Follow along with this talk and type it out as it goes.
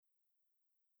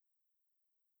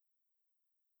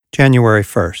January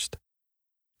 1st.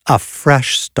 A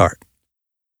fresh start.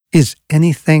 Is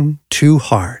anything too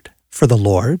hard for the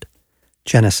Lord?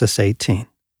 Genesis 18.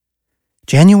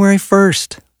 January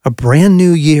 1st, a brand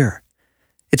new year.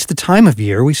 It's the time of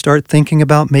year we start thinking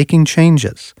about making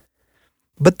changes.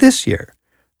 But this year,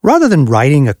 rather than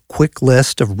writing a quick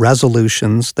list of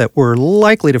resolutions that we're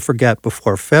likely to forget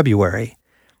before February,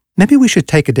 maybe we should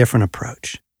take a different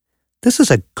approach. This is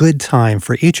a good time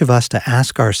for each of us to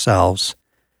ask ourselves,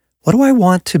 what do I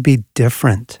want to be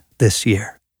different this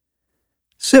year?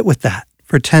 Sit with that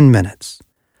for 10 minutes.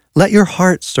 Let your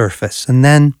heart surface and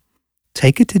then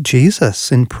take it to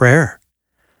Jesus in prayer.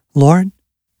 Lord,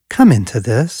 come into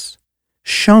this.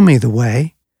 Show me the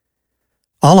way.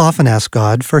 I'll often ask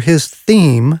God for His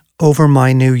theme over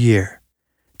my new year.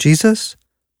 Jesus,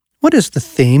 what is the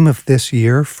theme of this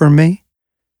year for me?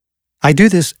 I do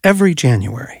this every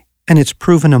January, and it's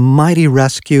proven a mighty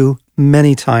rescue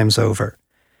many times over.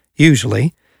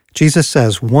 Usually, Jesus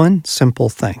says one simple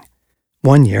thing.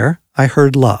 One year, I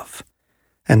heard love.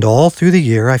 And all through the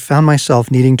year, I found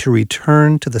myself needing to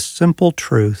return to the simple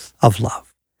truth of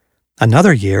love.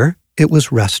 Another year, it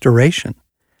was restoration.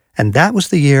 And that was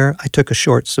the year I took a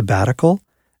short sabbatical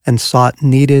and sought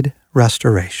needed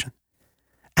restoration.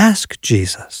 Ask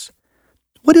Jesus,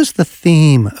 what is the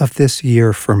theme of this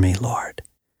year for me, Lord?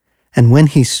 And when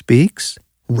He speaks,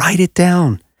 write it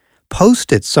down.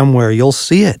 Post it somewhere you'll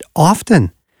see it,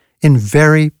 often, in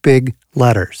very big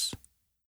letters.